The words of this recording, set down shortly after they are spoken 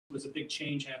was a big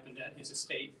change happened at his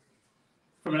estate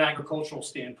from an agricultural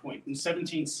standpoint. In the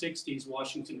 1760s,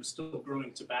 Washington was still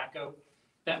growing tobacco.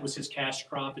 That was his cash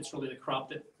crop. It's really the crop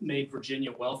that made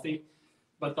Virginia wealthy.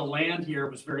 But the land here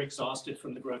was very exhausted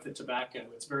from the growth of tobacco.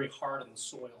 It's very hard on the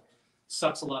soil,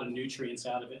 sucks a lot of nutrients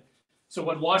out of it. So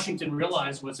what Washington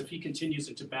realized was if he continues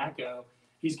in tobacco,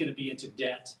 he's going to be into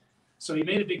debt. So he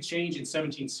made a big change in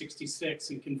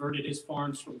 1766 and converted his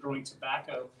farms from growing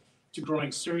tobacco to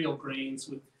growing cereal grains,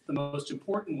 with the most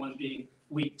important one being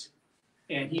wheat.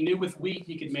 And he knew with wheat,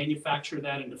 he could manufacture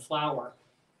that into flour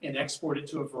and export it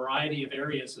to a variety of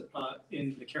areas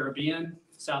in the Caribbean,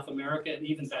 South America, and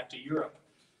even back to Europe.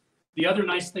 The other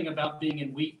nice thing about being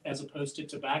in wheat as opposed to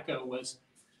tobacco was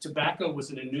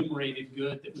an enumerated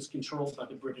good that was controlled by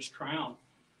the British Crown.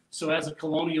 So as a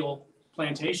colonial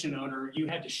plantation owner, you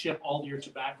had to ship all your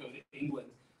tobacco to England,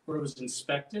 where it was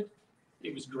inspected,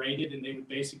 it was graded, and they would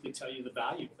basically tell you the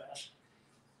value of that.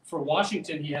 For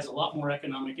Washington, he has a lot more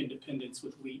economic independence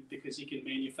with wheat because he can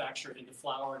manufacture it into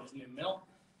flour in his new mill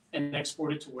and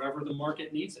export it to wherever the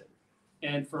market needs it.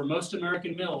 And for most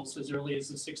American mills, as early as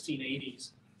the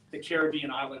 1680s, the Caribbean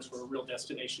islands were a real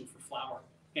destination for flour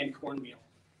and cornmeal.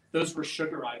 Those were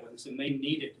sugar islands, and they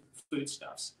needed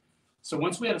foodstuffs. So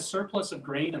once we had a surplus of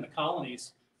grain in the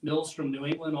colonies, mills from New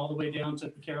England all the way down to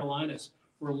the Carolinas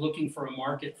were looking for a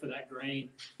market for that grain,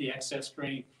 the excess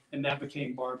grain, and that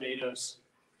became Barbados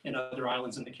and other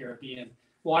islands in the Caribbean.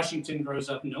 Washington grows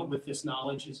up with this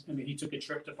knowledge. He took a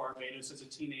trip to Barbados as a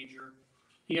teenager.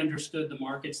 He understood the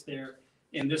markets there.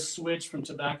 And this switch from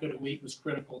tobacco to wheat was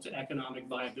critical to economic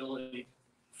viability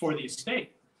for the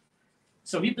estate.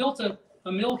 So he built a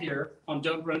mill here on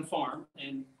Doe Run Farm,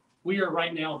 and we are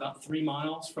right now about 3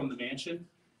 miles from the mansion.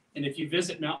 And if you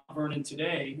visit Mount Vernon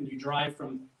today and you drive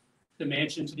from the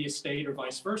mansion to the estate or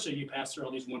vice versa, you pass through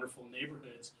all these wonderful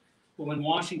neighborhoods. Well, in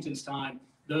Washington's time,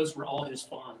 those were all his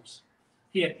farms.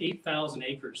 He had 8,000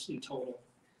 acres in total,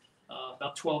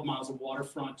 about 12 miles of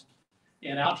waterfront.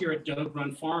 And out here at Doe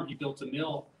Run Farm, he built a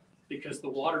mill because the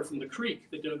water from the creek,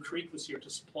 the Doe Creek, was here to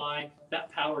supply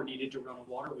that power needed to run a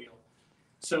water wheel.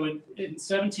 So in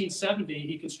 1770,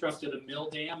 he constructed a mill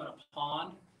dam and a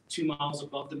pond 2 miles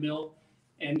above the mill.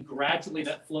 And gradually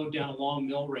that flowed down a long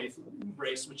mill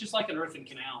race, which is like an earthen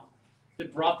canal,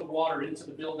 that brought the water into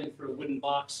the building through a wooden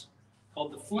box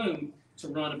called the flume to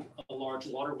run a large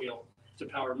water wheel to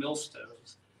power mill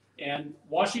stoves. And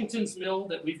Washington's mill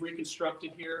that we've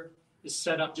reconstructed here is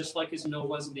set up just like his mill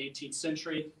was in the 18th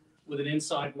century, with an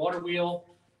inside water wheel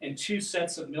and 2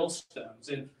 sets of millstones.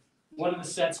 And one of the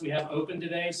sets we have open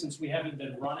today, since we haven't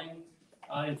been running.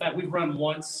 In fact, we've run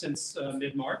once since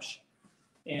mid-March,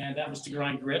 and that was to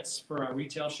grind grits for our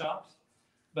retail shops.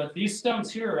 But these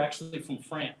stones here are actually from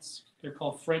France. They're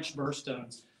called French burr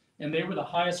stones, and they were the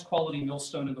highest quality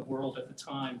millstone in the world at the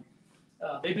time.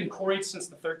 They've been quarried since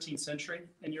the 13th century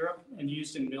in Europe and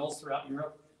used in mills throughout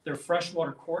Europe. They're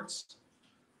freshwater quartz,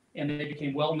 and they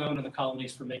became well known in the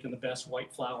colonies for making the best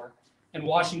white flour. And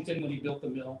Washington, when he built the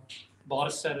mill, bought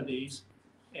a set of these,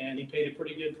 and he paid a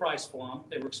pretty good price for them.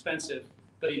 They were expensive,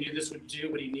 but he knew this would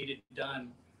do what he needed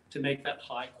done to make that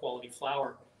high quality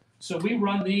flour. So we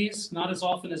run these, not as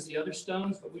often as the other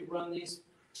stones, but we run these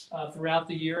throughout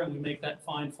the year, and we make that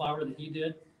fine flour that he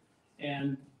did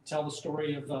and tell the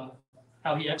story of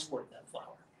how he exported that flour.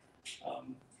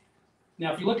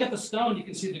 Now, if you look at the stone, you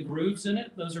can see the grooves in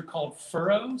it. Those are called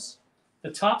furrows. The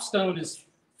top stone is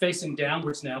facing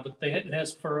downwards now, but it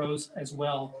has furrows as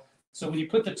well. So when you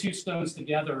put the 2 stones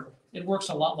together, it works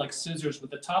a lot like scissors, with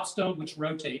the top stone, which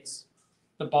rotates.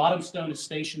 The bottom stone is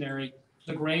stationary.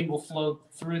 The grain will flow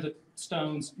through the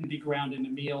stones and be ground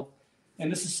into meal.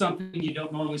 And this is something you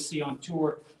don't normally see on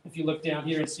tour. If you look down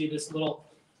here and see this little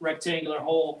rectangular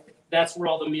hole, that's where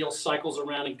all the meal cycles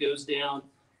around and goes down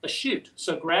a chute.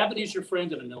 So gravity is your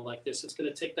friend in a mill like this. It's going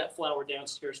to take that flour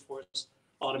downstairs for us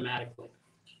automatically.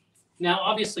 Now,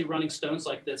 obviously, running stones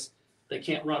like this, they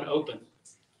can't run open.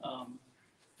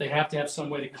 They have to have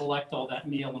some way to collect all that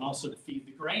meal and also to feed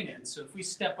the grain in. So if we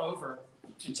step over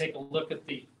and take a look at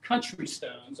the country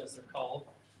stones, as they're called,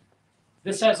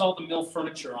 this has all the mill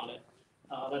furniture on it.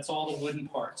 That's all the wooden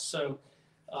parts. So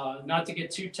not to get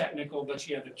too technical, but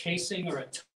you have a casing or a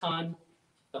ton,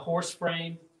 the horse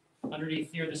frame.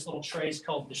 Underneath here, this little tray is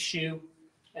called the shoe,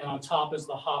 and on top is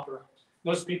the hopper.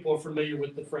 Most people are familiar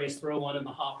with the phrase "throw one in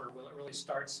the hopper." Well, it really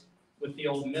starts with the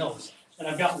old mills. And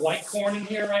I've got white corn in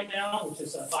here right now, which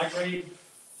is a high-grade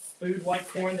food white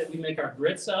corn that we make our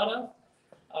grits out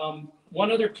of.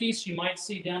 One other piece you might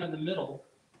see down in the middle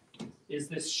is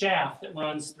this shaft that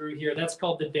runs through here. That's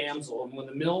called the damsel. And when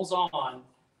the mill's on,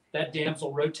 that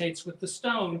damsel rotates with the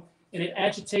stone, and it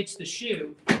agitates the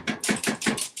shoe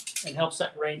and helps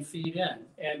that grain feed in.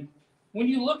 And when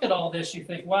you look at all this, you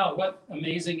think, wow, what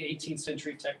amazing 18th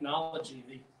century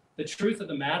technology. The truth of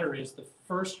the matter is the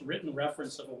first written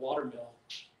reference of a watermill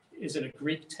is in a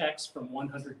Greek text from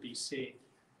 100 BC.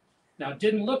 Now, it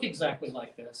didn't look exactly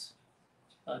like this.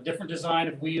 A different design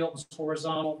of wheels,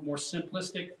 horizontal, more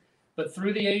simplistic, but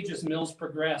through the ages, mills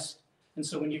progressed. And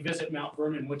so when you visit Mount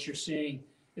Vernon, what you're seeing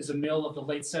is a mill of the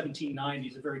late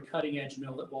 1790s, a very cutting edge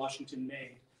mill that Washington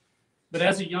made. But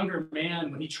as a younger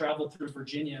man, when he traveled through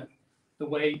Virginia, the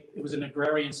way it was an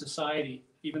agrarian society,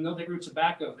 even though they grew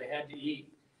tobacco, they had to eat.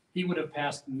 He would have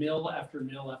passed mill after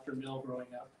mill after mill growing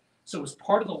up. So it was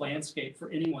part of the landscape for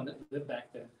anyone that lived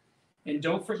back then. And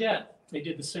don't forget, they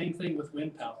did the same thing with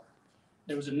wind power.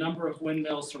 There was a number of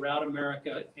windmills throughout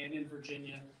America and in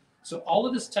Virginia. So all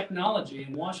of this technology,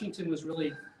 and Washington was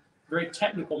really very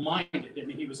technical minded. I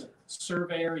mean, he was a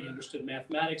surveyor, he understood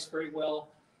mathematics very well,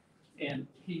 and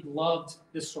he loved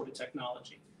this sort of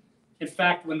technology. In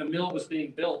fact, when the mill was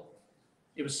being built,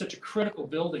 it was such a critical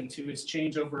building to his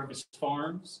changeover of his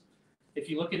farms. If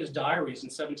you look at his diaries in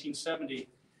 1770,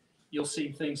 you'll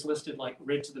see things listed like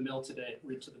rid to the mill today,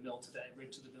 rid to the mill today,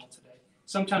 rid to the mill today.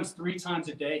 Sometimes 3 times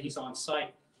a day he's on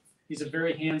site. He's a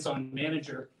very hands-on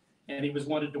manager, and he was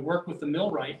wanted to work with the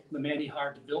millwright, the man he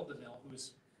hired to build the mill, who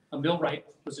was a millwright,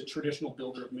 was a traditional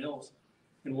builder of mills.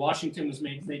 And Washington was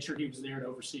made sure he was there to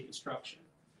oversee construction.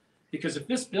 Because if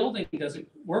this building doesn't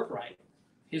work right,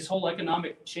 his whole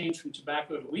economic change from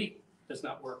tobacco to wheat does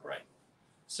not work right.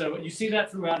 So you see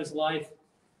that throughout his life.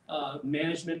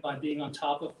 Management by being on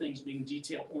top of things, being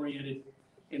detail-oriented,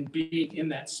 and being in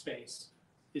that space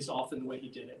is often the way he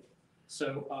did it.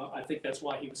 So I think that's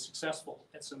why he was successful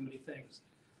at so many things.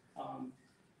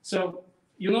 So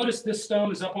you'll notice this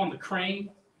stone is up on the crane.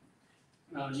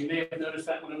 You may have noticed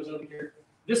that when I was over here.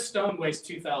 This stone weighs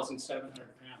 2,700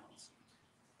 pounds.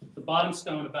 The bottom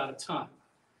stone about a ton.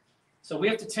 So we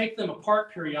have to take them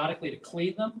apart periodically to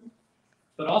clean them,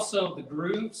 but also the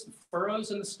grooves, the furrows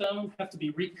in the stone have to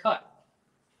be recut.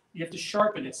 You have to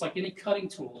sharpen it. It's like any cutting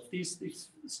tool. If these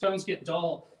stones get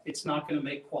dull, it's not going to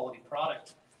make quality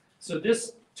product. So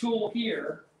this tool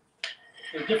here,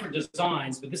 there are different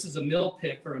designs, but this is a mill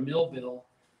pick or a mill bill.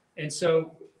 And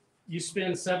so you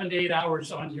spend 7 to 8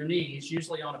 hours on your knees,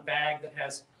 usually on a bag that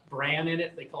has bran in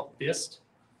it. They call it bist,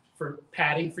 for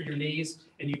padding for your knees,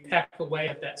 and you peck away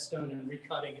at that stone and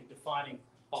recutting and defining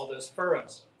all those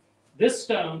furrows. This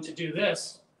stone, to do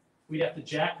this, we'd have to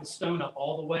jack the stone up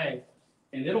all the way,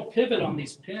 and it'll pivot on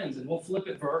these pins, and we'll flip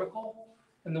it vertical,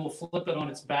 and then we'll flip it on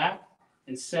its back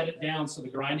and set it down so the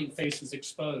grinding face is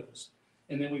exposed.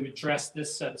 And then we would dress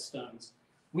this set of stones.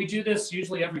 We do this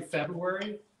usually every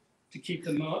February to keep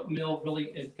the mill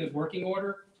really in good working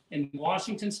order. In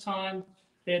Washington's time,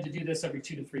 they had to do this every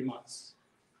 2 to 3 months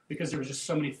because there was just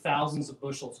so many thousands of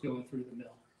bushels going through the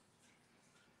mill.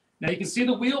 Now you can see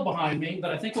the wheel behind me,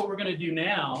 but I think what we're going to do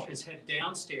now is head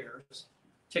downstairs,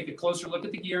 take a closer look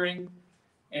at the gearing,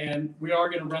 and we are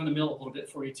going to run the mill a little bit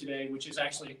for you today, which is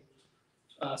actually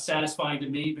satisfying to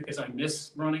me because I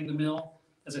miss running the mill.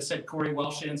 As I said, Corey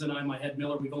Welshans and I, my head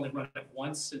miller, we've only run it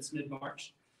once since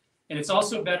mid-March. And it's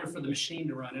also better for the machine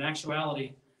to run. In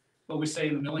actuality, what we say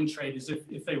in the milling trade is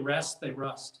if they rest, they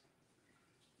rust.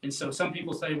 And so some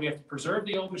people say we have to preserve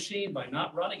the old machine by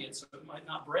not running it so it might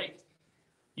not break.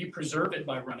 You preserve it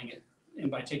by running it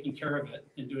and by taking care of it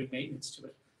and doing maintenance to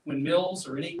it. When mills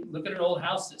or look at an old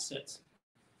house that sits,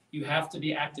 you have to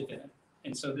be active in it.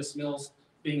 And so this mill's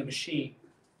being a machine,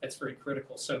 that's very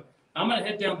critical. So I'm going to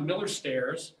head down the Miller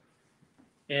stairs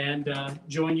and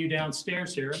join you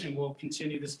downstairs here, and we'll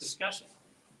continue this discussion.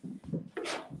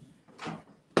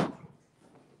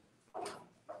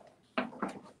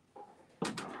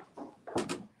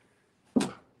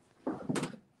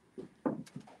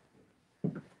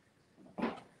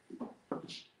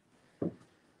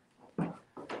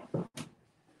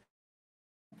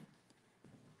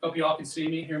 Hope you all can see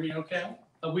me, hear me okay.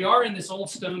 We are in this old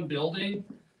stone building.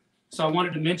 So I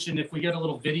wanted to mention if we get a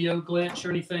little video glitch or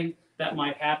anything, that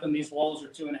might happen. These walls are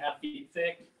 2.5 feet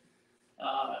thick.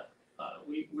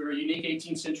 We're a unique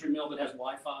 18th century mill that has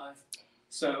Wi-Fi.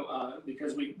 So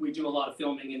because we do a lot of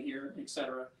filming in here, et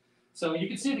cetera. So you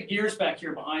can see the gears back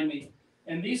here behind me.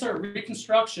 And these are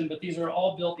reconstruction, but these are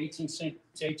all built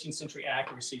 18th century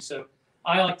accuracy. So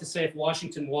I like to say if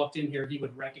Washington walked in here, he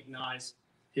would recognize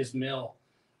his mill.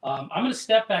 I'm going to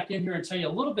step back in here and tell you a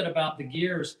little bit about the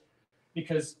gears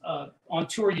because on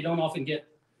tour you don't often get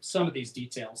some of these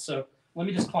details. So let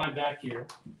me just climb back here.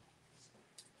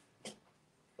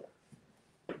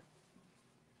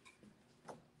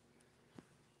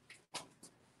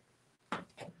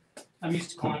 I'm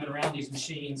used to climbing around these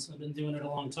machines. I've been doing it a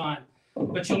long time.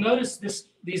 But you'll notice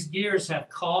these gears have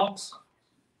cogs,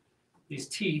 these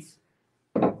teeth,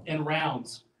 and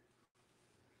rounds.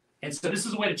 And so this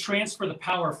is a way to transfer the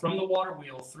power from the water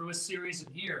wheel through a series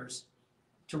of gears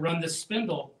to run this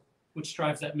spindle, which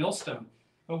drives that millstone.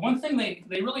 But one thing,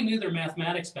 they really knew their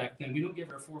mathematics back then. We don't give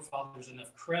our forefathers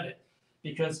enough credit,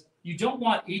 because you don't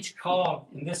want each cog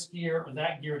in this gear or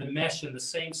that gear to mesh in the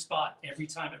same spot every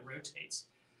time it rotates.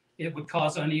 It would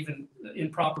cause uneven,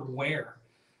 improper wear.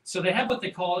 So they have what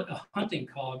they call a hunting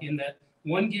cog, in that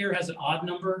one gear has an odd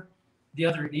number, the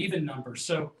other an even number.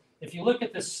 So if you look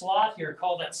at this slot here,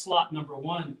 call that slot number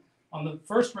 1, on the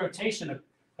first rotation,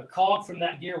 a cog from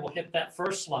that gear will hit that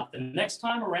first slot. The next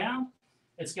time around,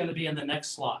 it's going to be in the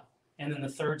next slot and then the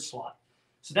third slot.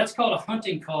 So that's called a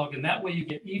hunting cog, and that way you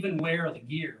get even wear of the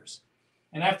gears.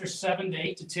 And after 7 to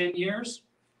 8 to 10 years,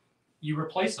 you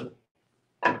replace them.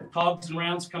 Cogs and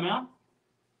rounds come out,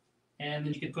 and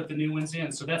then you can put the new ones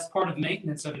in. So that's part of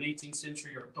maintenance of an 18th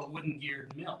century or a wooden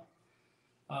geared mill.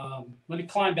 Let me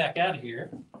climb back out of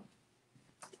here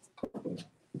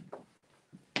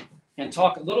and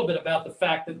talk a little bit about the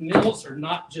fact that mills are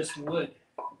not just wood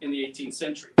in the 18th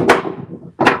century.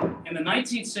 In the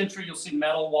 19th century, you'll see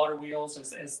metal water wheels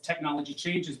as technology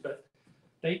changes, but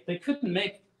they couldn't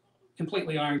make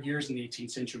completely iron gears in the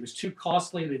 18th century. It was too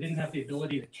costly. They didn't have the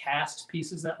ability to cast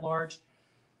pieces that large,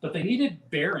 but they needed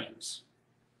bearings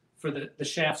for the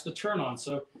shafts to turn on.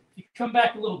 So if you come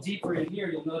back a little deeper in here,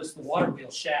 you'll notice the water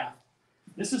wheel shaft.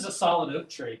 This is a solid oak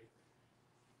tree.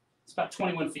 It's about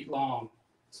 21 feet long.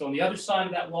 So on the other side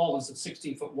of that wall is a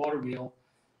 16-foot water wheel,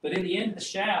 but in the end of the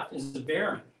shaft is the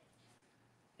bearing.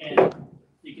 And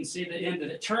you can see the end that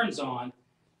it turns on.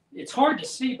 It's hard to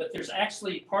see, but there's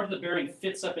actually part of the bearing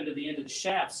fits up into the end of the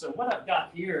shaft. So what I've got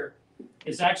here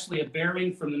is actually a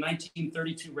bearing from the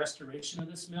 1932 restoration of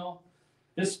this mill.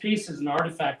 This piece is an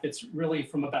artifact that's really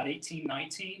from about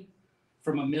 1819,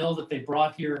 from a mill that they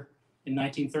brought here in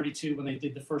 1932 when they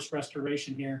did the first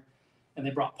restoration here, and they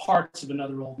brought parts of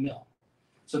another old mill.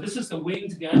 So this is the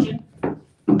winged gudgeon.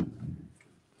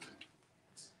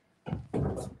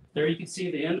 There you can see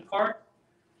the end part,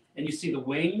 and you see the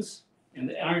wings, and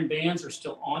the iron bands are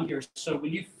still on here. So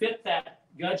when you fit that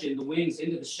gudgeon, the wings,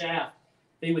 into the shaft,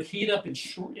 they would heat up and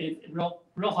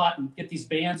real hot and get these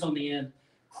bands on the end,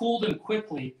 cool them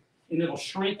quickly, and it'll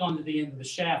shrink onto the end of the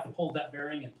shaft and hold that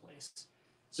bearing in place.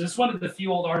 So this is one of the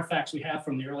few old artifacts we have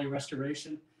from the early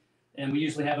restoration, and we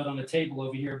usually have it on the table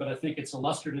over here, but I think it's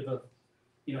illustrative of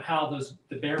how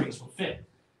the bearings will fit.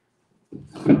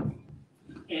 And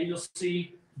you'll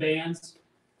see bands,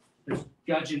 there's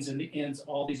gudgeons in the ends of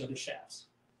all these other shafts.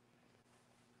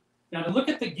 Now to look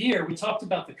at the gear, we talked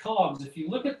about the cogs. If you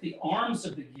look at the arms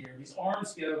of the gear, these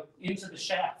arms go into the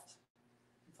shaft.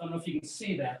 I don't know if you can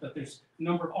see that, but there's a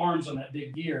number of arms on that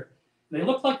big gear. They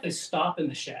look like they stop in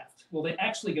the shaft. Well, they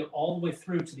actually go all the way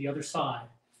through to the other side.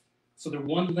 So they're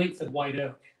one length of white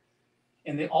oak,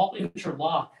 and they all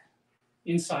interlock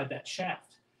inside that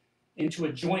shaft into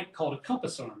a joint called a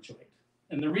compass arm joint.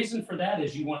 And the reason for that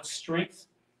is you want strength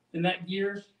in that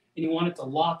gear, and you want it to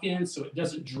lock in so it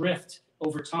doesn't drift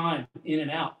over time in and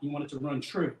out. You want it to run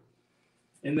true.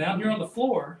 And down here on the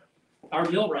floor, our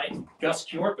millwright, Gus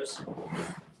Chiorpus,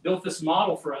 built this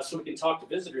model for us so we can talk to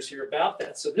visitors here about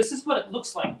that. So this is what it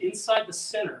looks like inside the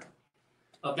center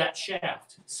of that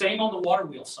shaft. Same on the water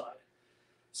wheel side.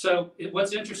 So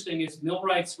what's interesting is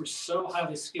millwrights were so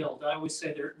highly skilled. I always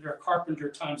say they're a carpenter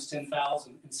times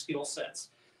 10,000 in skill sets.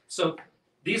 So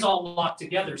these all lock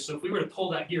together. So if we were to pull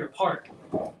that gear apart,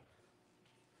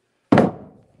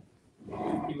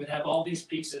 you would have all these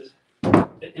pieces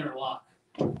that interlock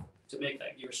to make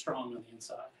that gear strong on the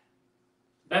inside.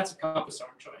 That's a compass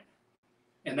arm joint.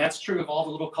 And that's true of all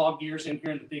the little cog gears in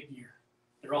here and the big gear.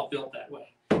 They're all built that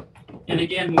way. And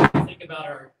again, when we think about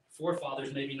our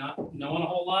forefathers maybe not knowing a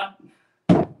whole lot,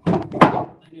 they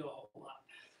knew a whole lot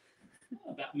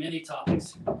about many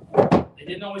topics. They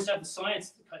didn't always have the science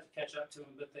to catch up to them,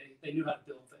 but they knew how to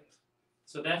build things.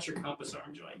 So that's your compass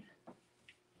arm joint.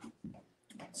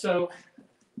 So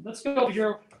let's go over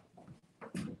here,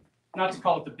 not to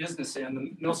call it the business end.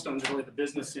 The millstone is really the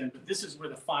business end, but this is where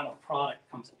the final product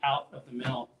comes out of the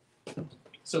mill.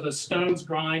 So the stones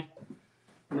grind.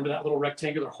 Remember that little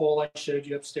rectangular hole I showed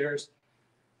you upstairs?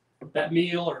 That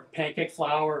meal or pancake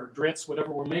flour or grits,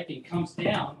 whatever we're making, comes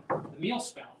down the meal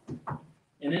spout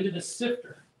and into the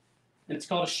sifter. And it's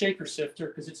called a shaker sifter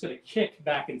because it's going to kick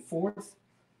back and forth.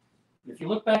 And if you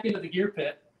look back into the gear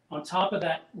pit, on top of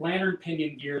that lantern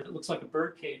pinion gear that looks like a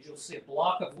bird cage, you'll see a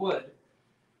block of wood.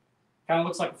 Kind of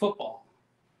looks like a football.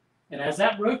 And as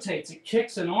that rotates, it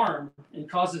kicks an arm and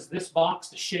causes this box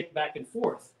to shake back and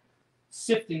forth.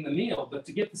 sifting the meal. But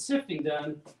to get the sifting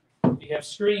done, you have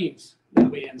screens that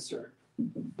we insert.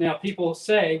 Now, people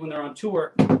say when they're on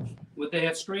tour, would they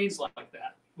have screens like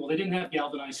that? Well, they didn't have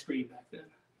galvanized screen back then.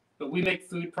 But we make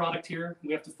food product here.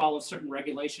 We have to follow certain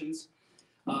regulations.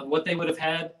 What they would have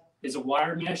had is a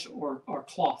wire mesh or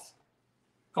cloth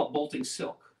called bolting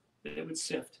silk that it would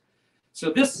sift.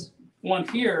 So this one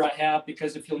here I have,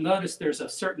 because if you'll notice, there's a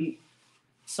certain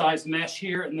size mesh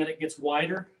here, and then it gets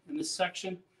wider in this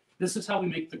section. This is how we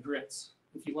make the grits.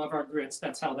 If you love our grits,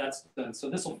 that's how that's done. So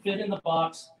this will fit in the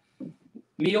box.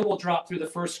 Meal will drop through the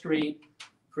first screen,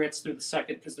 grits through the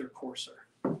second because they're coarser.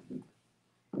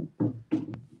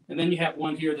 And then you have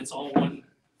one here that's all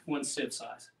one sieve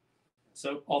size.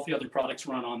 So all the other products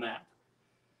run on that.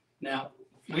 Now,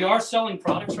 we are selling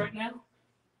products right now,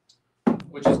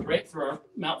 which is great for our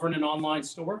Mount Vernon online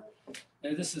store.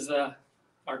 And this is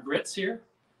our grits here.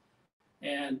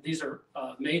 And these are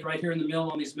made right here in the mill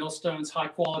on these millstones, high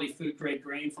quality food grade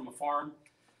grain from a farm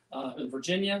in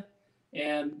Virginia.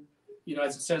 And, you know,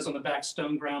 as it says on the back,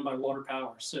 stone ground by water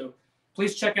power. So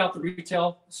please check out the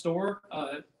retail store.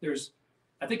 I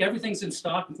think everything's in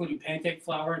stock, including pancake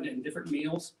flour and different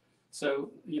meals. So,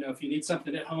 you know, if you need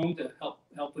something at home to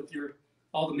help with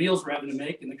all the meals we're having to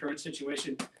make in the current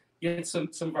situation, get some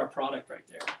of our product right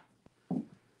there.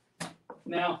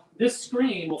 Now, this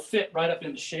screen will fit right up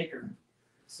in the shaker.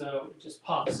 So it just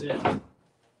pops in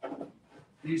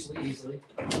usually easily.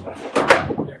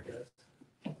 There it goes.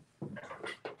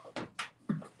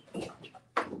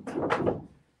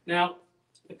 Now,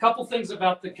 a couple things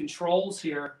about the controls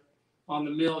here on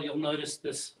the mill. You'll notice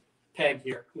this peg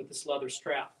here with this leather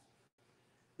strap.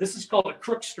 This is called a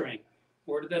crook string.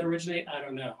 Where did that originate? I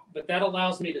don't know. But that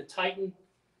allows me to tighten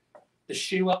the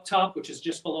shoe up top, which is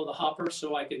just below the hopper,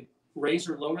 so I can raise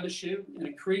or lower the shoe and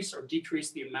increase or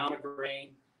decrease the amount of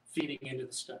grain feeding into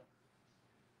the stone.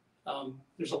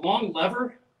 There's a long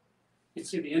lever. You can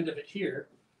see the end of it here.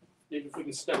 Maybe if we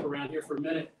can step around here for a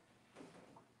minute,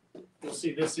 you'll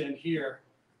see this end here.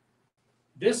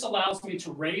 This allows me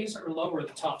to raise or lower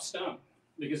the top stone.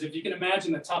 Because if you can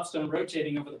imagine the top stone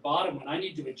rotating over the bottom one, I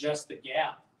need to adjust the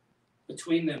gap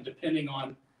between them depending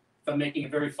on if I'm making a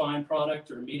very fine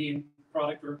product or a medium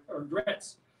product or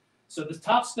grits. So the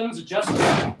top stone's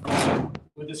adjustable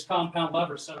with this compound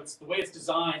lever. So it's the way it's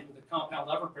designed with the compound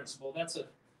lever principle. That's a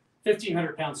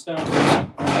 1,500-pound stone.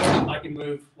 I can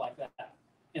move like that.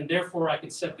 And therefore, I can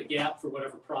set the gap for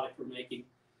whatever product we're making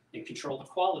and control the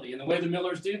quality. And the way the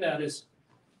millers do that is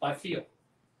by feel.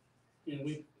 You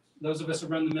know, those of us who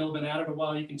run the mill have been at it a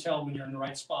while. You can tell when you're in the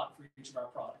right spot for each of our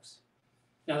products.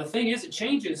 Now, the thing is, it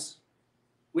changes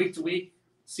week to week,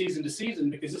 season to season,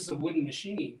 because this is a wooden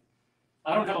machine.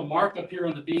 I don't have a mark up here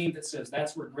on the beam that says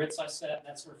that's where grits I set,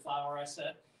 that's where flour I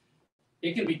set.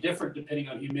 It can be different depending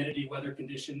on humidity, weather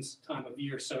conditions, time of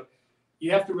year. So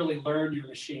you have to really learn your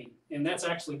machine. And that's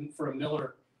actually, for a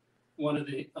miller, one of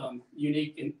the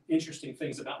unique and interesting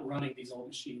things about running these old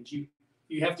machines. You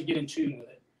have to get in tune with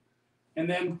it. And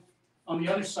then on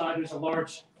the other side, there's a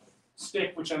large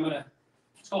stick, which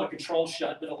it's called a control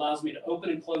shut, that allows me to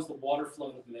open and close the water flow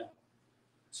of the mill.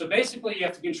 So basically, you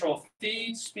have to control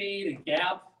feed, speed, and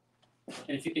gap.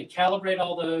 And if you can calibrate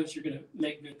all those, you're going to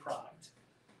make good product.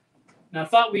 Now, I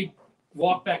thought we'd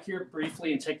walk back here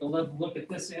briefly and take a look at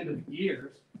this end of the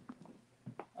gears.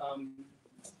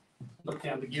 Look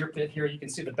down the gear pit here. You can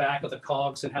see the back of the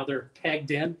cogs and how they're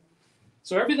pegged in.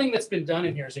 So everything that's been done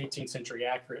in here is 18th century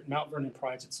accurate. Mount Vernon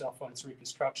prides itself on its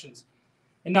reconstructions.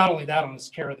 And not only that, on its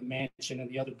care of the mansion and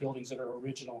the other buildings that are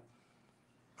original.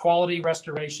 Quality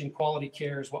restoration, quality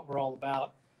care is what we're all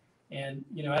about. And,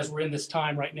 you know, as we're in this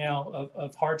time right now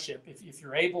of hardship, if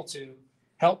you're able to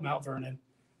help Mount Vernon,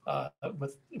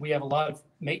 we have a lot of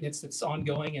maintenance that's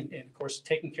ongoing and of course,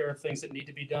 taking care of things that need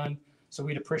to be done. So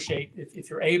we'd appreciate if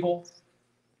you're able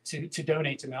to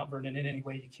donate to Mount Vernon in any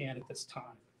way you can at this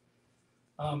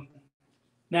time.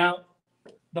 Now,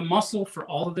 the muscle for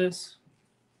all of this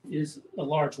is a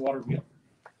large water wheel.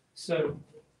 So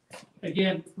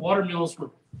again, water mills were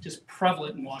just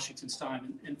prevalent in Washington's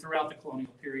time and throughout the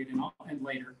colonial period and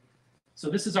later. So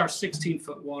this is our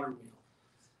 16-foot water wheel.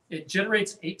 It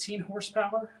generates 18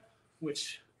 horsepower,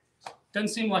 which doesn't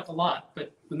seem like a lot,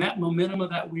 but when that momentum of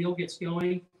that wheel gets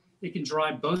going, it can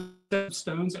drive both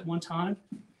stones at one time.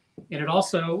 And it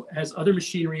also has other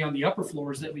machinery on the upper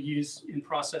floors that we use in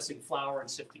processing flour and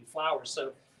sifting flour.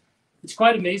 So it's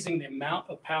quite amazing the amount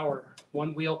of power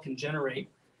one wheel can generate.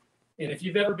 And if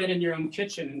you've ever been in your own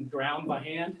kitchen and ground by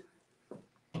hand,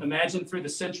 imagine through the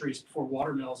centuries before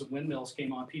water mills and windmills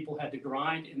came on, people had to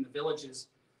grind in the villages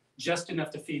just enough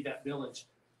to feed that village.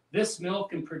 This mill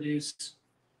can produce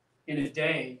in a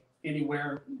day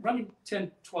anywhere, running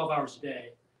 10, 12 hours a day,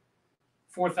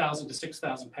 4,000 to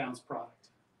 6,000 pounds product.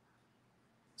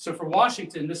 So for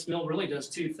Washington, this mill really does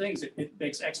two things. It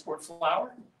makes export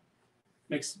flour,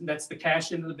 that's the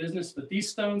cash into the business. But these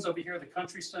stones over here, the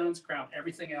country stones, crown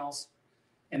everything else,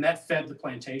 and that fed the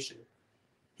plantation.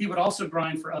 He would also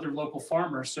grind for other local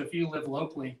farmers. So if you live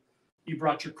locally, you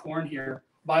brought your corn here.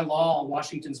 By law,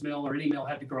 Washington's mill or any mill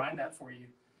had to grind that for you.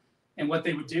 And what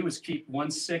they would do is keep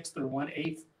 1/6 or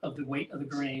 1/8 of the weight of the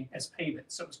grain as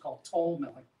payment. So it was called toll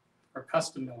milling or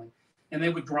custom milling. And they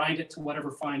would grind it to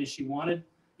whatever fineness you wanted.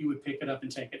 You would pick it up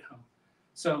and take it home.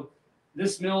 So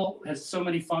this mill has so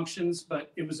many functions,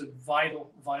 but it was a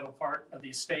vital, vital part of the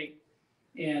estate.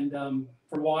 And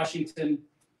for Washington,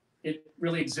 it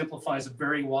really exemplifies a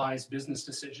very wise business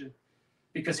decision,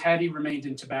 because had he remained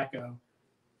in tobacco,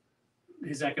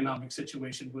 his economic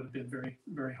situation would have been very,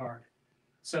 very hard.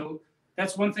 So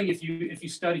that's one thing. If you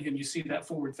study him, you see that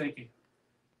forward thinking.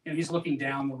 And he's looking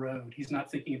down the road. He's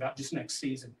not thinking about just next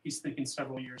season. He's thinking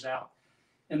several years out.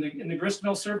 And the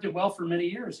gristmill served him well for many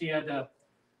years. He had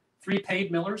 3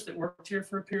 paid millers that worked here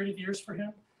for a period of years for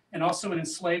him, and also an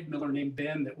enslaved miller named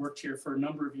Ben that worked here for a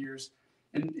number of years.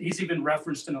 And he's even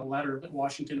referenced in a letter that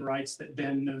Washington writes that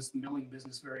Ben knows the milling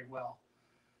business very well.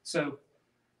 So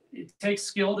it takes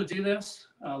skill to do this.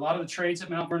 A lot of the trades at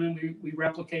Mount Vernon, we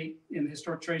replicate in the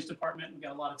Historic Trades Department. We've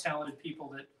got a lot of talented people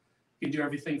that can do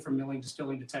everything from milling,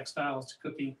 distilling, to textiles, to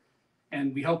cooking.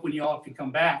 And we hope when you all can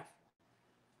come back,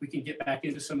 we can get back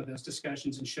into some of those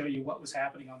discussions and show you what was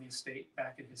happening on the estate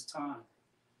back in his time.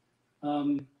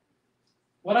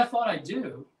 What I thought I'd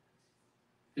do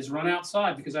is run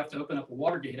outside, because I have to open up a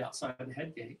water gate outside the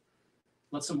head gate.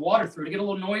 Let some water through to get a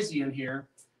little noisy in here.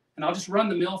 And I'll just run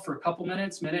the mill for a couple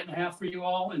minutes, minute and a half for you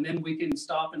all, and then we can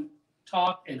stop and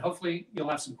talk, and hopefully you'll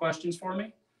have some questions for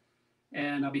me,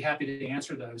 and I'll be happy to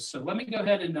answer those. So let me go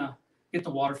ahead and get the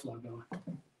water flow going.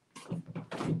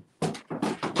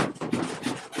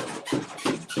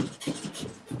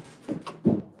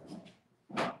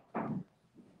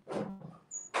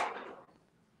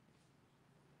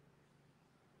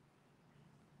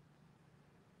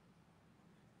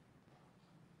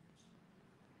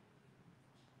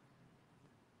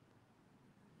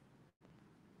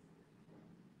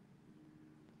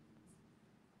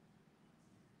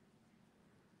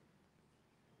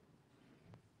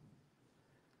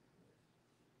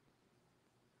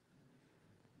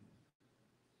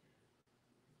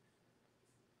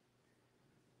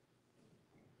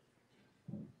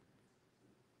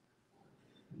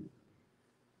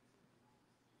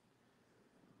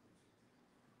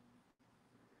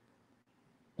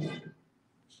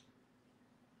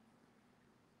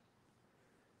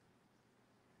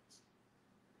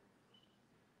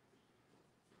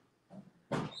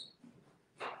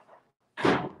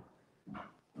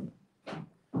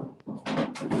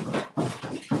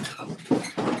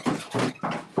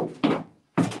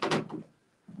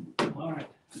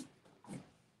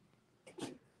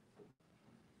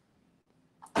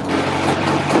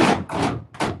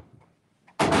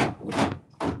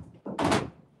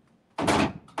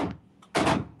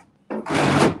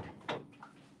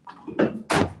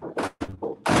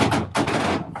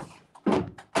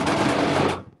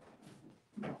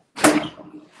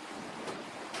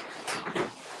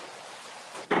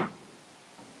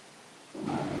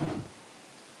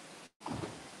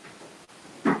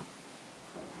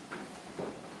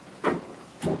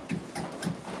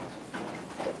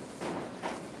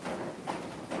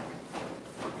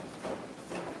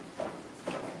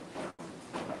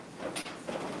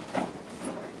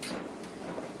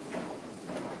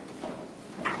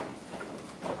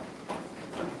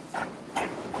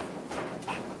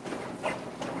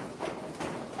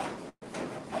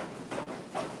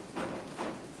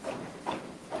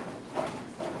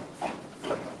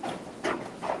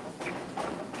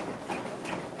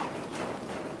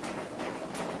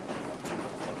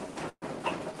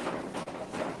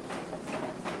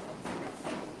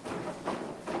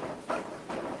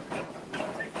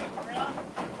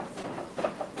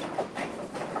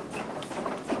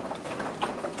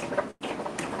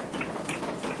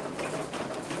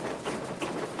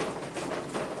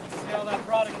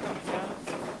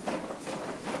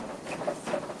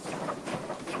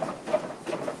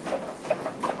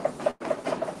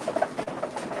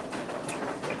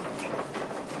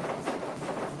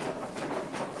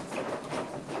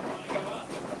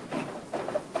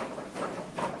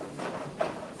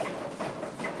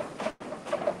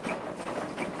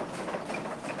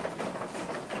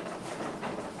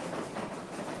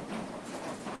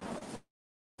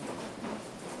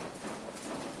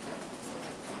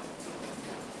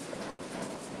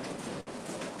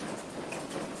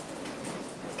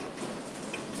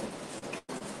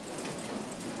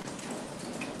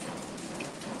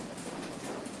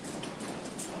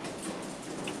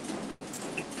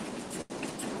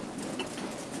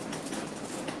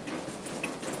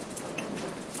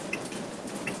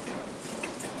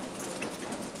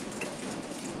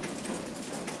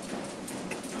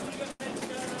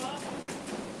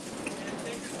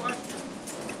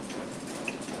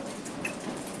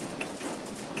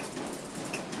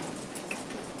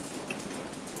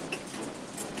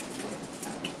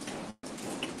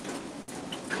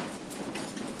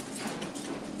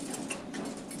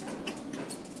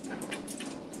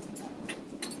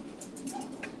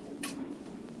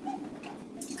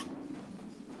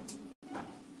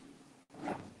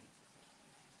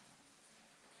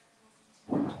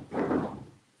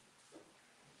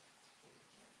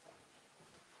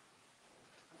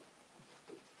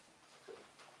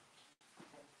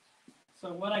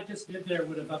 So what I just did there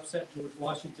would have upset George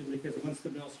Washington, because once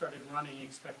the mill started running, he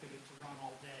expected it to run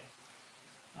all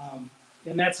day.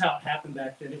 And that's how it happened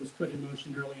back then. It was put in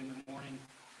motion early in the morning.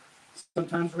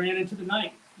 Sometimes ran into the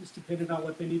night, just depending on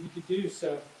what they needed to do.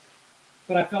 So,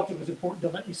 but I felt it was important to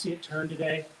let you see it turn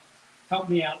today. Helped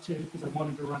me out too, because I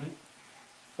wanted to run it.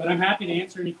 But I'm happy to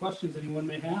answer any questions anyone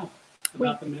may have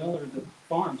about the mill or the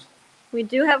farms. We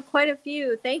do have quite a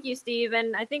few. Thank you, Steve.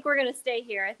 And I think we're going to stay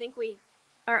here. I think we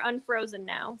are unfrozen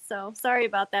now. So sorry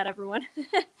about that, everyone.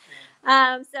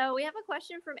 So we have a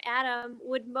question from Adam.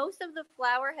 Would most of the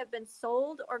flour have been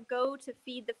sold or go to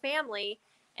feed the family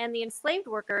and the enslaved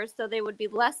workers so they would be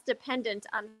less dependent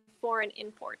on foreign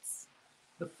imports?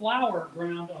 The flour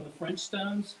ground on the French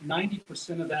stones,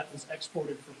 90% of that was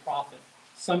exported for profit,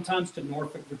 sometimes to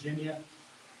Norfolk, Virginia,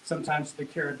 sometimes to the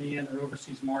Caribbean or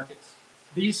overseas markets.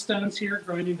 These stones here,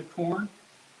 grinding the corn,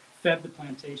 fed the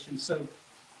plantation. So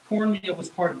cornmeal was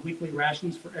part of weekly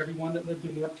rations for everyone that lived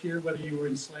and worked here, whether you were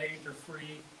enslaved or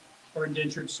free or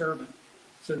indentured servant.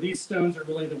 So these stones are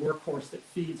really the workhorse that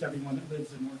feeds everyone that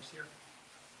lives and works here.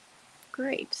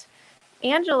 Great.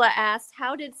 Angela asked,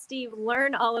 how did Steve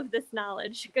learn all of this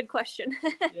knowledge? Good question.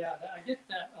 Yeah, I get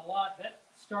that a lot. That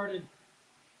started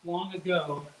long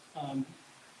ago.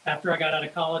 After I got out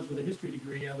of college with a history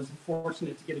degree, I was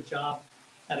fortunate to get a job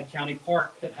at a county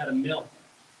park that had a mill.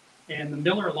 And the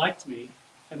miller liked me.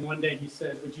 And one day he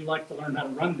said, would you like to learn how to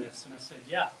run this? And I said,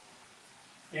 yeah.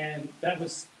 And that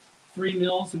was 3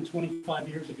 mills and 25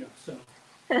 years ago. So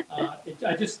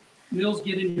mills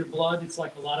get in your blood. It's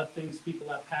like a lot of things. People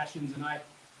have passions. And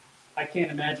I can't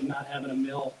imagine not having a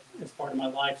mill as part of my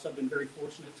life. So I've been very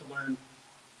fortunate to learn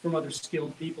from other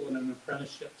skilled people in an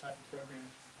apprenticeship type of program.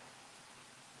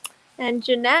 And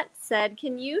Jeanette said,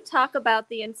 can you talk about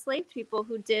the enslaved people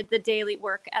who did the daily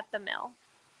work at the mill?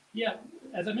 Yeah,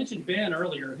 as I mentioned Ben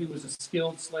earlier, who was a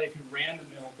skilled slave who ran the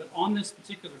mill, but on this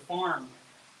particular farm,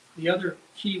 the other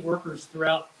key workers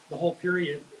throughout the whole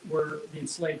period were the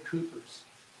enslaved coopers,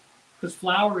 because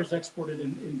flour is exported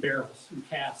in barrels and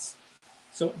casks.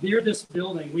 So near this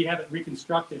building, we have it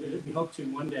reconstructed, and we hope to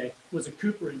one day, was a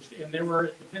cooperage, and there were,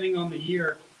 depending on the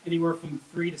year, anywhere from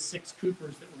 3 to 6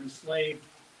 coopers that were enslaved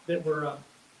that were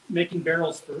making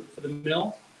barrels for the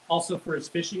mill, also for his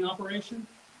fishing operation.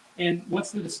 And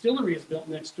once the distillery is built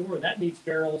next door, that needs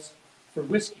barrels for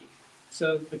whiskey.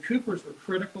 So the coopers were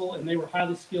critical, and they were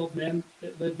highly skilled men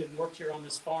that lived and worked here on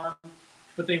this farm.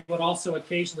 But they would also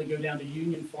occasionally go down to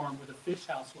Union Farm, where the fish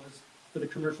house was, for the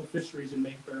commercial fisheries, and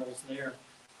make barrels there.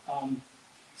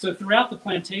 So throughout the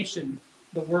plantation,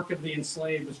 the work of the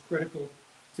enslaved was critical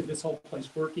to this whole place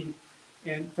working,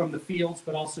 and from the fields,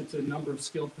 but also to a number of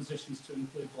skilled positions to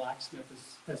include blacksmith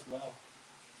as well.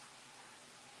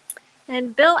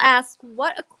 And Bill asked,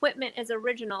 what equipment is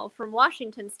original from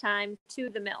Washington's time to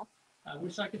the mill? I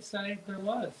wish I could say there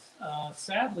was.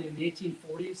 Sadly, in the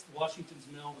 1840s, Washington's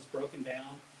mill was broken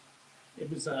down. It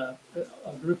was a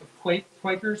group of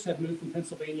Quakers had moved from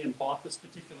Pennsylvania and bought this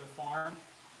particular farm.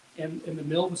 And the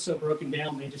mill was so broken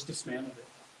down, they just dismantled it.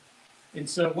 And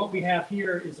so what we have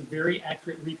here is a very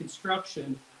accurate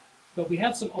reconstruction, but we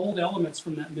have some old elements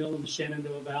from that mill in the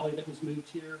Shenandoah Valley that was moved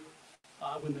here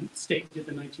when the state did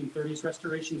the 1930s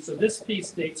restoration. So this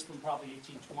piece dates from probably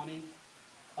 1820.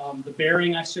 The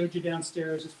bearing I showed you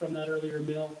downstairs is from that earlier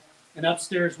mill. And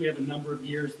upstairs, we have a number of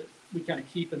years that we kind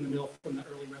of keep in the mill from the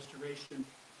early restoration.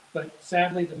 But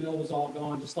sadly, the mill was all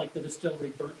gone, just like the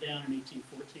distillery burnt down in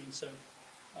 1814. So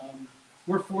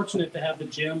we're fortunate to have the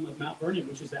gem of Mount Vernon,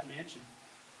 which is that mansion.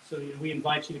 So we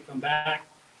invite you to come back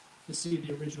to see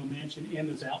the original mansion and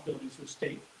those outbuildings, which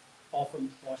date all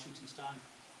from Washington's time.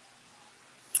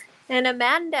 And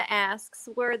Amanda asks,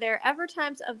 were there ever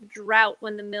times of drought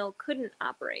when the mill couldn't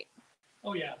operate?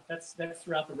 Oh yeah, that's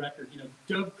throughout the record.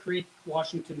 Dove Creek,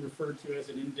 Washington referred to as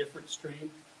an indifferent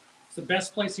stream. It's the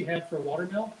best place he had for a water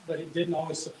mill, but it didn't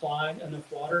always supply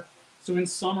enough water. So in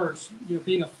summers,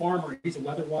 being a farmer, he's a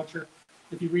weather watcher.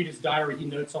 If you read his diary, he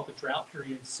notes all the drought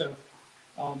periods. So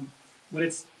when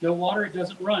it's no water, it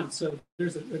doesn't run. So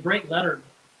there's a great letter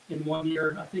in one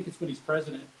year, I think it's when he's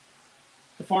president.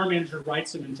 The farm manager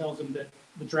writes him and tells him that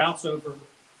the drought's over.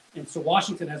 And so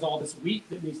Washington has all this wheat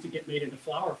that needs to get made into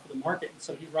flour for the market. And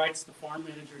so he writes the farm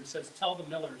manager and says, tell the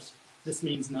millers this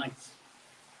means nights.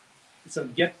 And so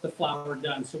get the flour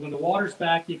done. So when the water's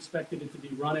back, he expected it to be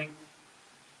running.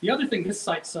 The other thing this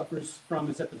site suffers from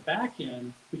is at the back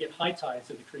end, we get high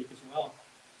tides in the creek as well.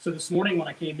 So this morning when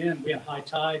I came in, we had high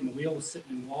tide and the wheel was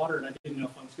sitting in water, and I didn't know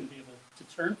if I was going to be able to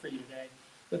turn for you today.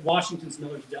 But Washington's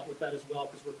millers dealt with that as well,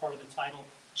 because we're part of the tidal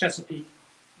Chesapeake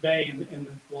Bay, and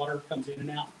the water comes in and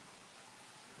out.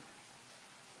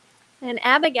 And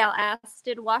Abigail asks,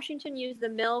 did Washington use the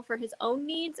mill for his own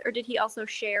needs, or did he also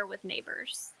share with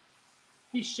neighbors?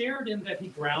 He shared in that he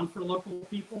ground for local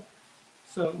people.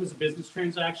 So it was a business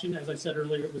transaction. As I said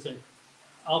earlier, it was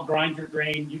I'll grind your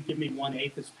grain, you give me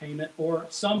 1/8 as payment. Or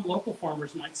some local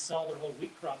farmers might sell their whole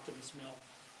wheat crop to this mill,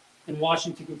 and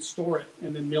Washington would store it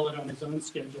and then mill it on his own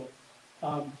schedule.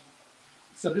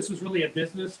 So this was really a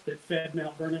business that fed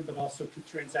Mount Vernon, but also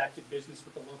transacted business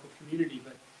with the local community.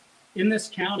 But in this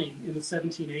county, in the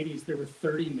 1780s, there were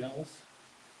 30 mills.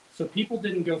 So people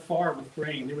didn't go far with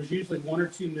grain. There was usually 1 or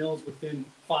 2 mills within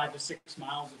 5 to 6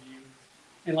 miles of you.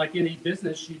 And like any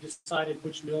business, you decided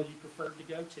which mill you preferred to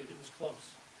go to that was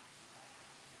close.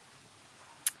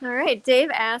 All right. Dave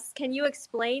asks, can you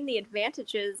explain the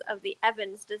advantages of the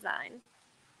Evans design?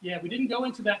 Yeah, we didn't go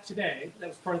into that today. That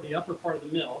was part of the upper part of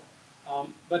the mill.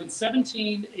 But in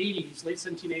 1780s, late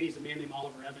 1780s, a man named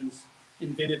Oliver Evans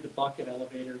invented the bucket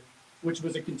elevator, which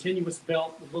was a continuous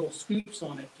belt with little scoops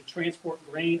on it to transport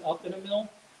grain up in a mill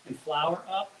and flour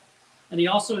up. And he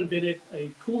also invented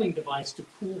a cooling device to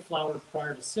cool flour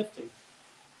prior to sifting.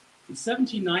 In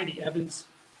 1790, Evans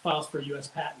files for a U.S.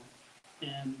 patent,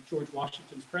 and George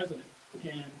Washington's president.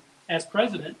 And as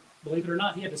president, believe it or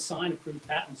not, he had to sign approved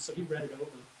patents, so he read it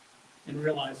over and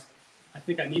realized, I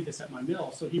think I need this at my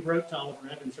mill. So he wrote to Oliver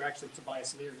Evans, or actually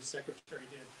Tobias Lear, his secretary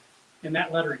did. And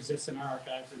that letter exists in our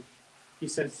archives. And he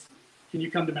says, can you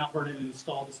come to Mount Vernon and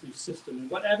install this new system? And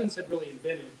what Evans had really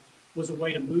invented was a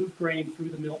way to move grain through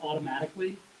the mill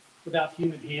automatically without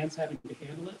human hands having to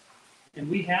handle it. And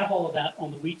we have all of that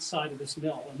on the wheat side of this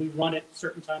mill, and we run it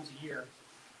certain times a year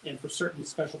and for certain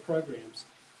special programs.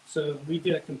 So we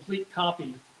did a complete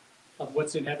copy of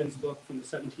what's in Evans' book from the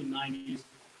 1790s,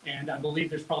 and I believe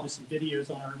there's probably some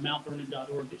videos on our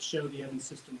mountvernon.org that show the Evans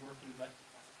system working. But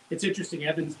it's interesting,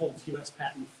 Evans holds U.S.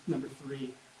 patent number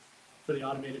 3 for the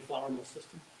automated flour mill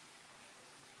system.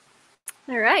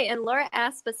 All right. And Laura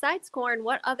asks, besides corn,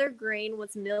 what other grain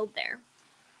was milled there?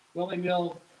 Well, they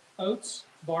mill oats,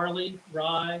 barley,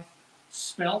 rye,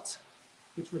 spelt,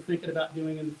 which we're thinking about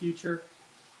doing in the future.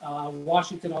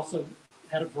 Washington also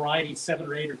had a variety, 7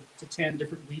 or 8 or to 10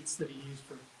 different wheats that he used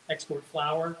for export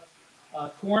flour.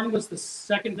 Corn was the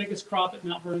second biggest crop at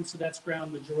Mount Vernon, so that's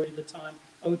ground majority of the time.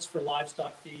 Oats for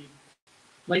livestock feed.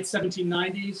 Late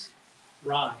 1790s,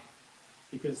 rye,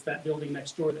 because that building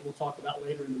next door that we'll talk about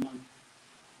later in the month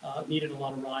needed a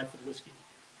lot of rye for the whiskey.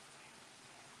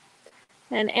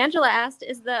 And Angela asked,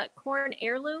 is the corn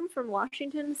heirloom from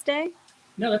Washington's day?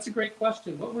 No, that's a great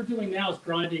question. What we're doing now is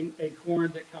grinding a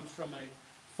corn that comes from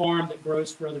a farm that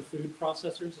grows for other food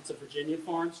processors. It's a Virginia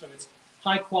farm, so it's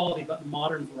high quality but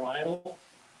modern varietal.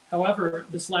 However,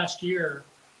 this last year,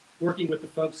 working with the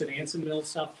folks at Anson Mills,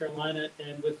 South Carolina,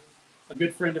 and with a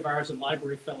good friend of ours, a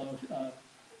library fellow,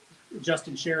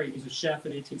 Justin Sherry, who's a chef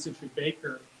and 18th century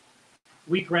baker,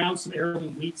 we ground some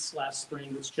heirloom wheats last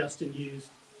spring, which Justin used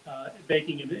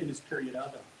baking in his period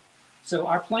oven. So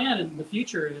our plan in the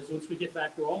future is, once we get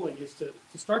back rolling, is to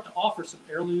start to offer some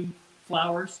heirloom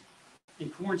flours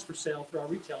and corns for sale through our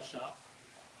retail shop.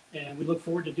 And we look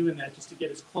forward to doing that just to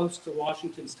get as close to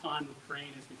Washington's time with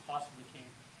grain as we possibly can.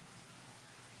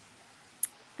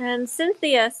 And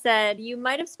Cynthia said, you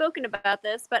might have spoken about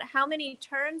this, but how many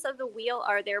turns of the wheel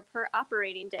are there per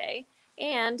operating day?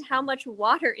 And how much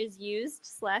water is used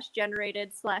 /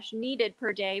 generated / needed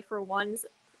per day for one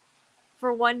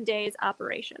day's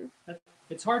operation?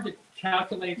 It's hard to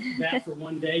calculate that for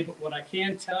one day, but what I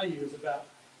can tell you is about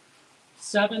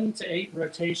 7 to 8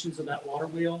 rotations of that water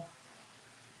wheel,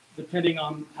 depending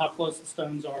on how close the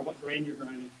stones are, what grain you're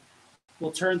grinding,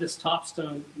 will turn this top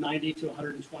stone 90 to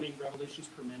 120 revolutions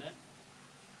per minute.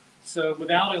 So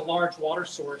without a large water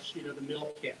source, the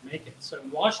mill can't make it. So in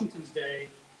Washington's day,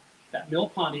 that mill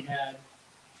pond he had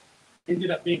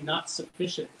ended up being not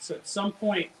sufficient. So at some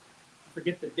point, I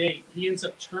forget the date, he ends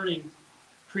up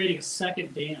creating a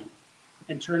second dam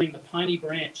and turning the Piney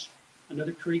Branch,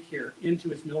 another creek here, into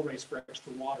his mill race for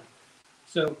extra water.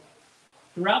 So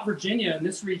throughout Virginia, in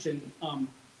this region,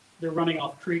 they're running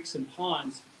off creeks and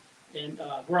ponds. And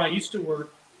where I used to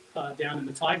work down in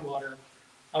the Tidewater,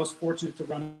 I was fortunate to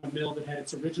run a mill that had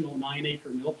its original 9-acre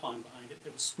mill pond behind it.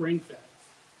 It was spring fed.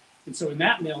 And so in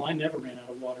that mill, I never ran out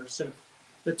of water. So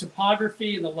the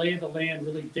topography and the lay of the land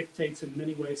really dictates in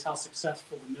many ways how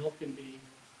successful the mill can be.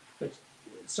 But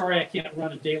sorry, I can't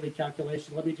run a daily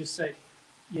calculation. Let me just say,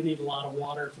 you need a lot of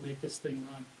water to make this thing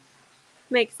run.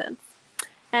 Makes sense.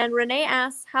 And Renee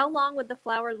asks, how long would the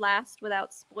flour last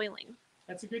without spoiling?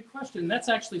 That's a good question. That's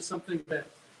actually something that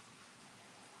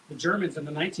the Germans in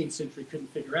the 19th century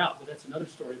couldn't figure out, but that's another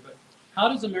story. But how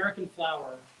does American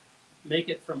flour make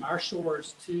it from our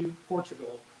shores to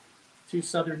Portugal to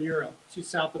Southern Europe, to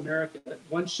South America.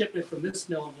 One shipment from this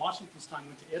mill in Washington's time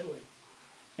went to Italy.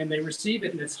 And they receive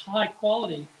it, and it's high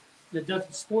quality, and it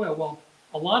doesn't spoil. Well,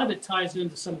 a lot of it ties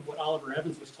into some of what Oliver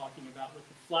Evans was talking about. With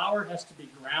the flour has to be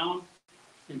ground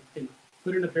and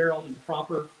put in a barrel in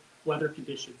proper weather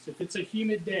conditions. If it's a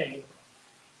humid day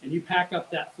and you pack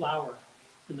up that flour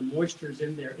and the moisture's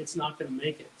in there, it's not going to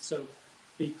make it. So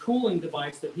the cooling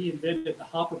device that he invented, the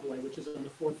hopper blade, which is on the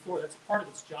 4th floor, that's part of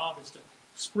its job, is to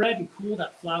spread and cool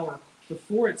that flour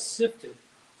before it's sifted.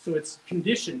 So it's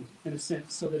conditioned, in a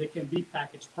sense, so that it can be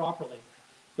packaged properly.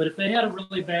 But if they had a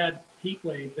really bad heat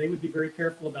wave, they would be very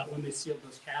careful about when they sealed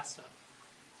those casks up.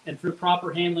 And through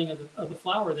proper handling of the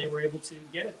flour, they were able to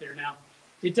get it there. Now,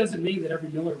 it doesn't mean that every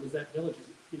miller was that diligent.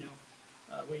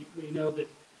 We know that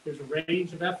there's a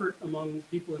range of effort among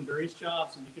people in various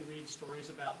jobs, and you can read stories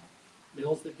about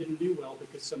mills that didn't do well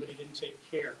because somebody didn't take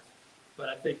care. But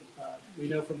I think we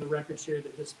know from the records here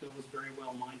that this mill was very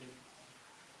well-minded.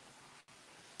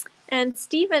 And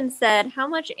Stephen said, how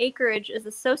much acreage is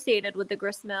associated with the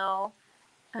gristmill?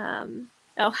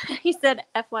 He said,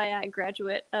 FYI,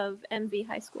 graduate of MV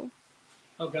High School.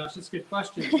 Oh gosh, that's a good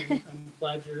question. I'm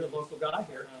glad you're a local guy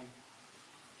here.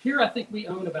 Here, I think we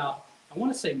own about, I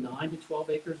want to say 9 to 12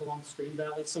 acres along the Stream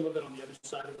Valley, some of it on the other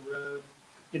side of the road.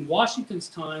 In Washington's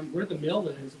time, where the mill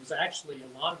is, was actually,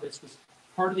 a lot of this was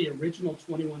part of the original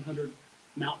 2100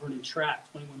 Mount Vernon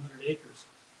tract, 2100 acres.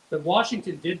 But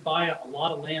Washington did buy up a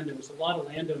lot of land. There was a lot of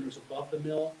landowners above the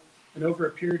mill. And over a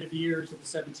period of years, in the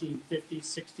 1750s,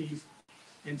 60s,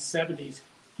 and 70s,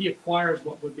 he acquired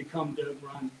what would become Doe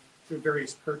Run through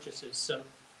various purchases. So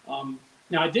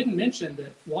now I didn't mention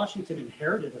that Washington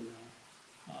inherited a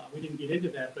mill. We didn't get into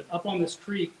that, but up on this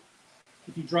creek,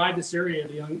 if you drive this area,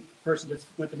 the young person that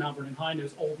went to Mount Vernon High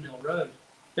knows Old Mill Road.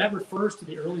 That refers to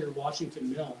the earlier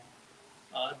Washington mill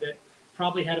that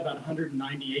probably had about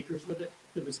 190 acres with it.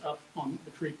 It was up on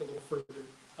the creek a little further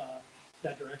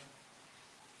that direction.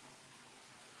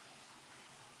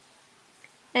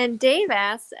 And Dave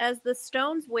asks, as the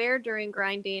stones wear during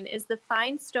grinding, is the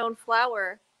fine stone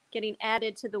flour getting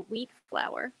added to the wheat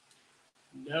flour?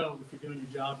 No, if you're doing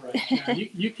your job right. Now,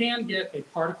 you can get a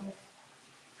particle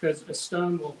because a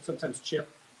stone will sometimes chip.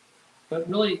 But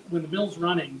really, when the mill's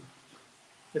running,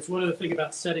 it's one of the things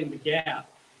about setting the gap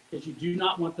is you do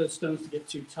not want those stones to get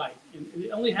too tight. And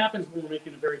it only happens when we're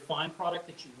making a very fine product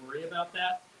that you worry about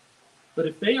that. But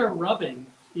if they are rubbing,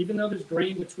 even though there's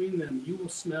grain between them, you will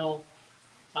smell,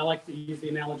 I like to use the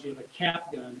analogy of a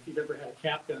cap gun. If you've ever had a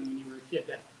cap gun when you were a kid,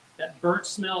 that burnt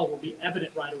smell will be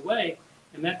evident right away.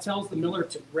 And that tells the miller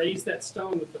to raise that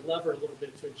stone with the lever a little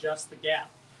bit to adjust the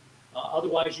gap.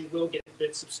 Otherwise, you will get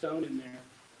bits of stone in there.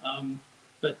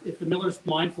 But if the miller's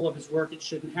mindful of his work, it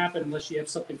shouldn't happen unless you have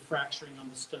something fracturing on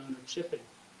the stone or chipping.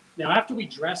 Now, after we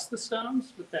dress the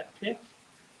stones with that pick,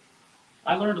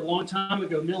 I learned a long time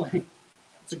ago milling,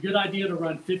 it's a good idea to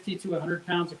run 50 to 100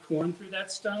 pounds of corn through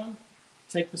that stone,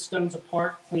 take the stones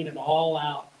apart, clean it all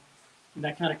out, and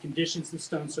that kind of conditions the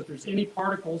stone. So if there's any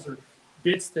particles or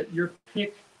bits that your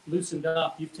pick loosened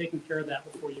up, you've taken care of that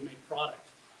before you make product.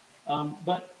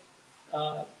 But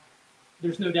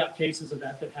there's no doubt cases of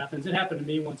that happens. It happened to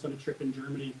me once on a trip in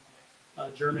Germany. A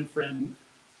German friend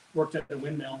worked at a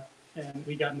windmill, and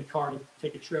we got in the car to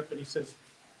take a trip, and he says,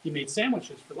 he made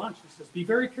sandwiches for lunch. He says, be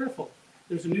very careful.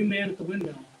 There's a new man at the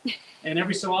windmill. And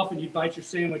every so often you'd bite your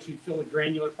sandwich, you'd feel a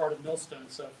granular part of millstone.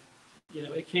 So,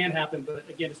 it can happen, but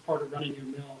again, it's part of running your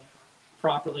mill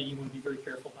properly. You want to be very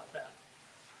careful about that.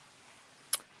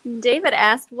 David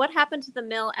asked, what happened to the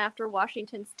mill after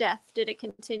Washington's death? Did it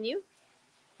continue?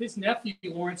 His nephew,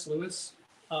 Lawrence Lewis,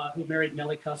 who married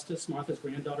Nellie Custis, Martha's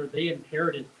granddaughter, they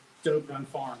inherited Doe Run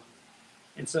Farm.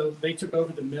 And so they took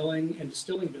over the milling and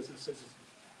distilling businesses.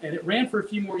 And it ran for a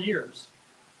few more years.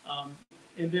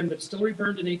 And then the distillery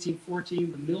burned in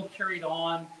 1814. The mill carried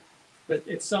on. But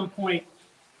at some point,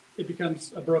 it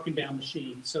becomes a broken down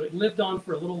machine. So it lived on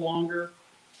for a little longer.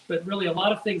 But really, a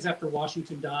lot of things after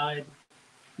Washington died,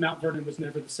 Mount Vernon was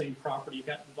never the same property. It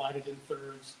got divided in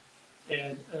thirds.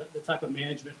 And the type of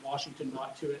management Washington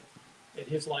brought to it at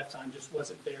his lifetime just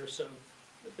wasn't there. So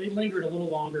they lingered a little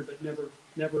longer, but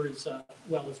never as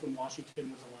well as when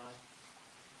Washington was alive.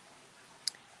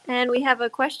 And we have a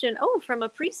question, from a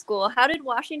preschool. How did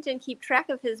Washington keep track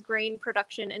of his grain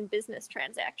production and business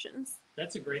transactions?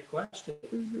 That's a great question.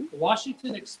 Mm-hmm.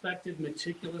 Washington expected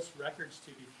meticulous records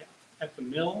to be kept at the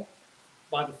mill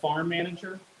by the farm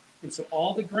manager. And so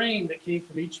all the grain that came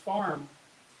from each farm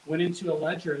went into a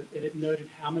ledger, and it noted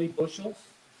how many bushels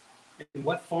and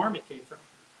what farm it came from.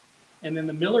 And then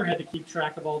the miller had to keep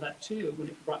track of all that too when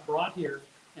it brought here.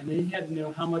 And then he had to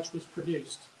know how much was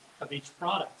produced of each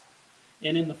product.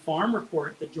 And in the farm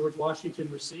report that George Washington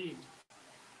received,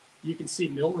 you can see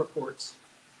mill reports,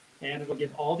 and it'll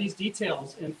give all these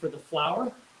details. And for the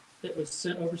flour that was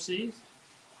sent overseas,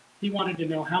 he wanted to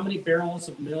know how many barrels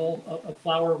of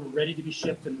flour were ready to be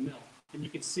shipped in the mill. And you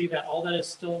can see that all that is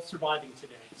still surviving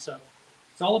today. So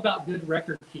it's all about good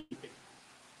record keeping.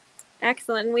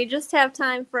 Excellent. We just have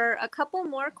time for a couple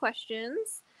more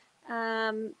questions.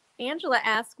 Angela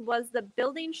asked, was the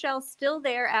building shell still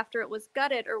there after it was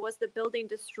gutted, or was the building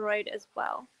destroyed as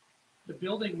well? The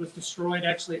building was destroyed.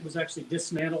 Actually, it was actually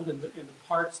dismantled, and the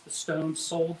parts, the stones,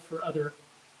 sold for other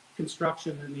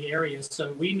construction in the area.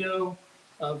 So we know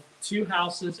of 2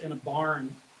 houses and a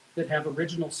barn that have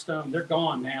original stone. They're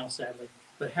gone now, sadly,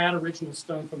 but had original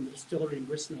stone from the distillery in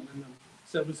Gristmill in them.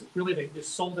 So it was really, they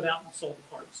just sold it out and sold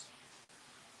the parts.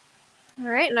 All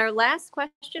right, and our last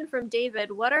question from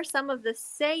David, what are some of the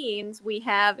sayings we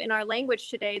have in our language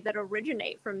today that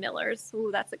originate from millers? Ooh,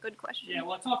 that's a good question. Yeah,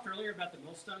 well, I talked earlier about the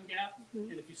millstone gap,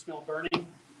 and if you smell burning,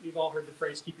 you've all heard the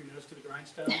phrase, keep your nose to the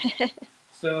grindstone.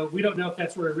 So we don't know if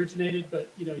that's where it originated, but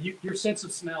your sense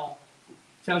of smell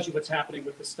tells you what's happening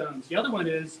with the stones. The other one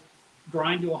is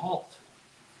grind to a halt.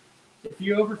 If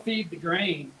you overfeed the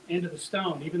grain into the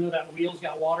stone, even though that wheel's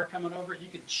got water coming over it, you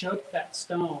could choke that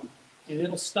stone and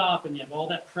it'll stop, and you have all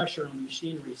that pressure on the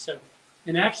machinery. So,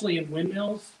 and actually in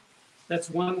windmills, that's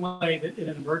one way that in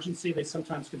an emergency, they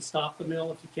sometimes can stop the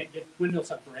mill if you can't get, windmills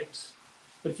have brakes.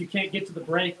 But if you can't get to the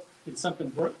brake and something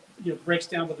breaks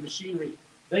down with the machinery,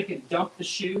 they can dump the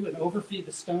shoe and overfeed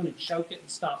the stone and choke it and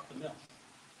stop the mill.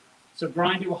 So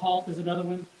grind to a halt is another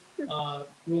one.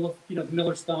 Rule of, the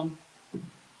miller's thumb.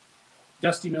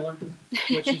 Dusty Miller,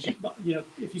 which is,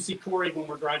 if you see Corey when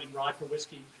we're grinding rye for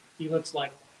whiskey, he looks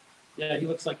like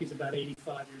he's about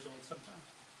 85 years old sometimes.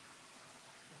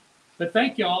 But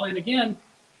thank y'all, and again,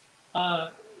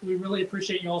 we really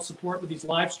appreciate y'all's support with these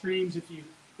live streams. If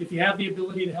you have the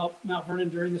ability to help Mount Vernon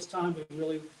during this time, we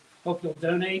really hope you'll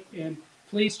donate. And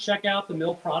please check out the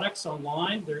mill products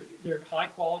online. They're high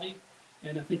quality,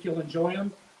 and I think you'll enjoy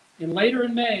them. And later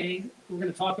in May, we're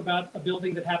going to talk about a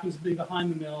building that happens to be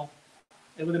behind the mill,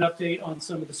 and with an update on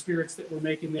some of the spirits that we're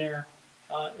making there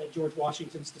at George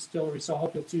Washington's distillery. So I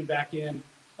hope you'll tune back in.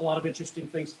 A lot of interesting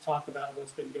things to talk about,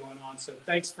 what's been going on. So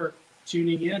thanks for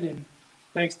tuning in, and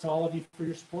thanks to all of you for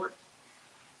your support.